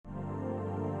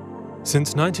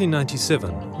Since 1997,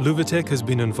 LouvreTec has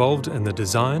been involved in the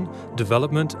design,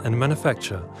 development and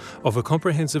manufacture of a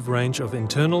comprehensive range of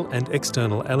internal and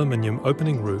external aluminium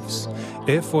opening roofs,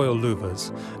 airfoil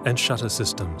louvres and shutter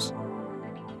systems.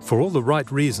 For all the right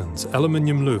reasons,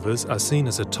 aluminium louvres are seen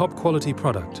as a top-quality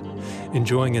product,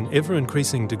 enjoying an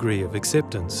ever-increasing degree of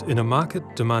acceptance in a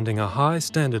market demanding a high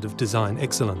standard of design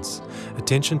excellence,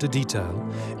 attention to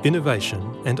detail,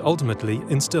 innovation and ultimately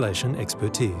installation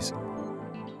expertise.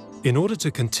 In order to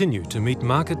continue to meet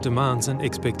market demands and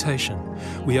expectation,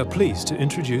 we are pleased to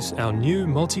introduce our new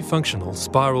multifunctional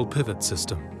spiral pivot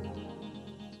system.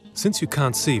 Since you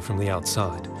can't see from the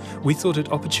outside, we thought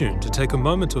it opportune to take a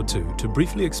moment or two to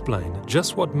briefly explain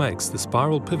just what makes the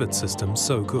spiral pivot system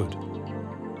so good.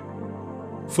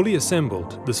 Fully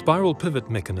assembled, the spiral pivot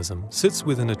mechanism sits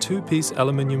within a two-piece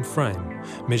aluminium frame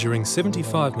measuring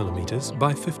 75mm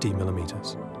by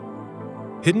 50mm.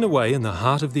 Hidden away in the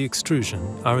heart of the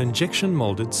extrusion are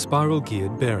injection-molded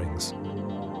spiral-geared bearings.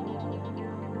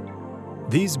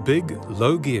 These big,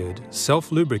 low-geared,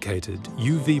 self-lubricated,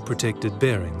 UV-protected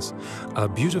bearings are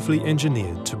beautifully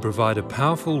engineered to provide a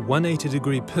powerful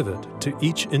 180-degree pivot to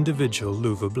each individual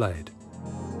louvre blade.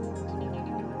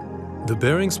 The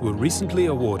bearings were recently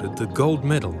awarded the Gold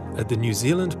Medal at the New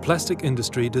Zealand Plastic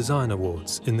Industry Design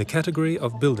Awards in the category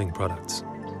of building products.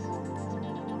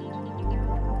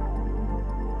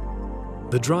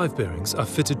 The drive bearings are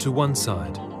fitted to one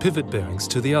side, pivot bearings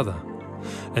to the other,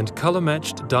 and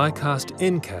colour-matched die-cast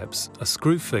end caps are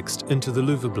screw-fixed into the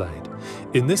louvre blade,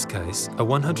 in this case a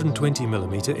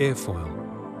 120mm airfoil.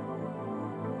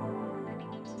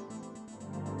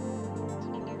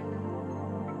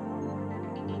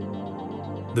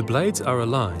 The blades are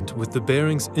aligned with the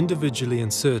bearings individually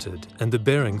inserted and the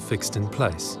bearing fixed in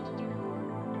place.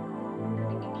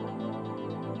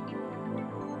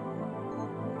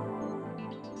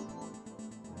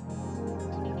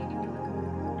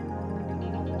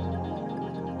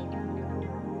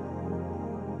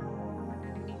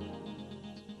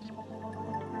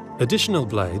 Additional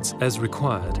blades, as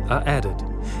required, are added,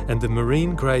 and the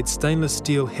marine-grade stainless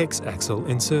steel hex axle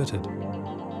inserted.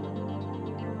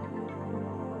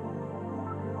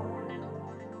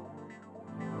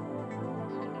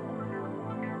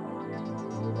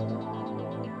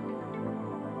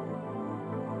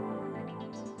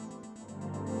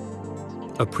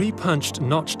 A pre-punched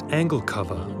notched angle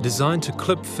cover designed to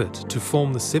clip fit to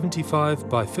form the 75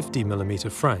 by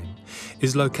 50mm frame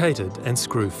is located and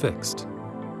screw fixed.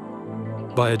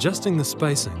 By adjusting the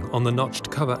spacing on the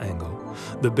notched cover angle,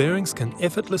 the bearings can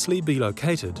effortlessly be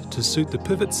located to suit the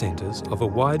pivot centers of a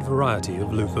wide variety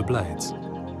of louvre blades.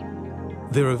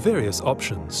 There are various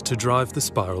options to drive the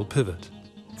spiral pivot.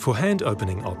 For hand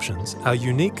opening options, our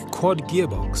unique quad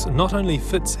gearbox not only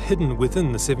fits hidden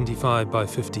within the 75 by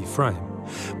 50 frame,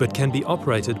 but can be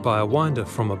operated by a winder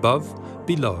from above,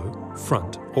 below,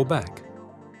 front or back.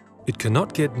 It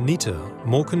cannot get neater,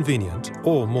 more convenient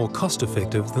or more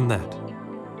cost-effective than that.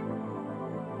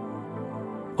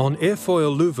 On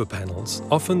airfoil louvre panels,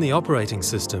 often the operating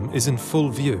system is in full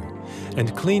view,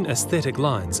 and clean aesthetic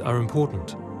lines are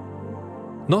important.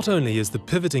 Not only is the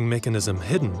pivoting mechanism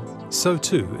hidden, so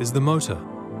too is the motor.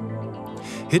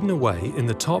 Hidden away in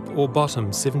the top or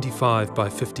bottom 75 by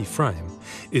 50 frame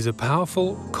is a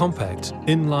powerful, compact,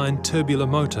 inline tubular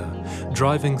motor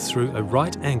driving through a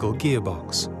right-angle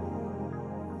gearbox.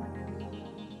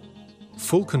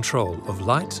 Full control of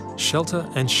light, shelter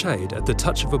and shade at the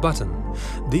touch of a button,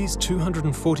 these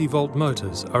 240-volt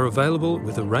motors are available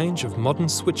with a range of modern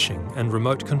switching and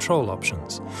remote control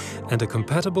options and are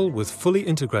compatible with fully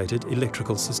integrated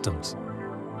electrical systems.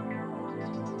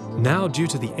 Now, due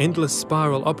to the endless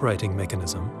spiral operating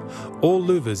mechanism, all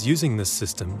louvres using this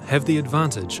system have the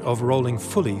advantage of rolling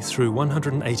fully through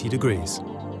 180 degrees.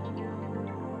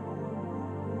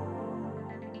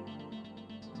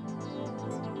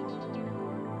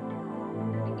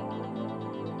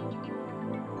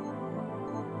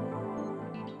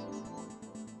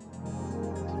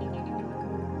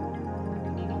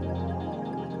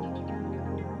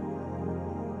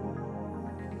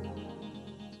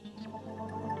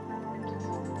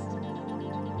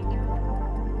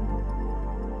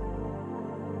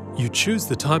 You choose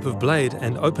the type of blade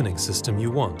and opening system you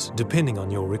want, depending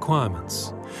on your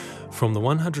requirements. From the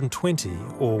 120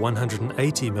 or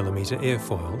 180mm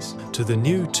airfoils to the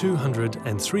new 200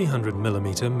 and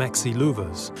 300mm maxi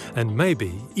louvres, and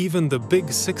maybe even the big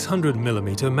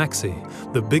 600mm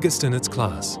maxi, the biggest in its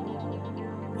class.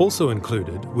 Also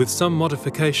included, with some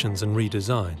modifications and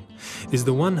redesign, is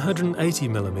the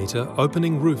 180mm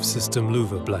opening roof system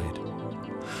louvre blade.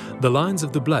 The lines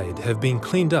of the blade have been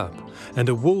cleaned up and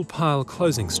a wool pile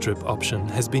closing strip option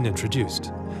has been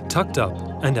introduced, tucked up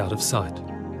and out of sight.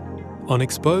 On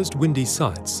exposed windy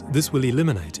sites, this will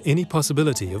eliminate any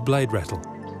possibility of blade rattle.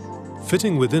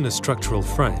 Fitting within a structural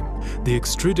frame, the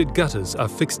extruded gutters are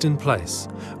fixed in place,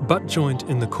 butt joint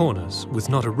in the corners with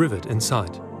not a rivet in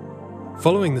sight.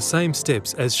 Following the same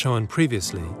steps as shown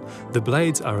previously, the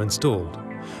blades are installed,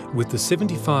 with the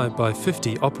 75 by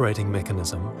 50 operating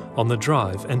mechanism on the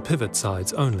drive and pivot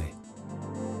sides only.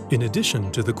 In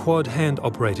addition to the quad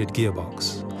hand-operated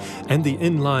gearbox and the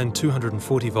inline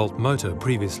 240-volt motor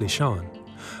previously shown,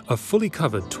 a fully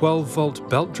covered 12-volt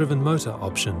belt-driven motor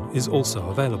option is also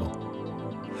available.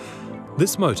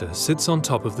 This motor sits on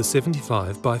top of the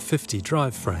 75 by 50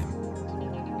 drive frame.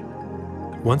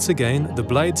 Once again, the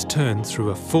blades turn through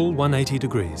a full 180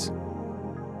 degrees.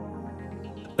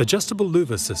 Adjustable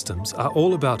louver systems are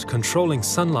all about controlling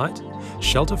sunlight,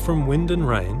 shelter from wind and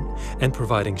rain, and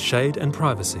providing shade and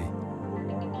privacy.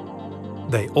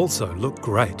 They also look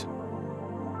great.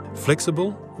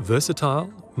 Flexible,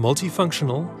 versatile,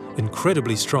 multifunctional,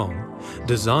 incredibly strong,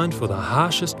 designed for the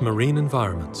harshest marine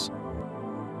environments.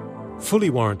 Fully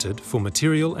warranted for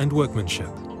material and workmanship.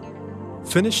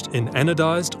 Finished in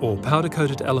anodized or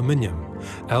powder-coated aluminium,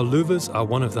 our louvers are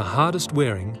one of the hardest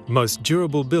wearing, most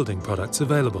durable building products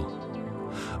available.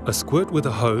 A squirt with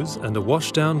a hose and a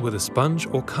wash down with a sponge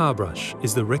or car brush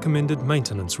is the recommended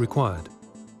maintenance required.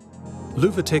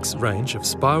 LouvreTec's range of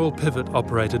spiral pivot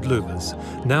operated louvers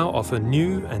now offer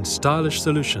new and stylish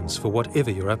solutions for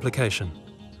whatever your application.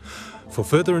 For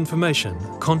further information,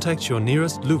 contact your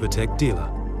nearest LouvreTec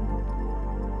dealer.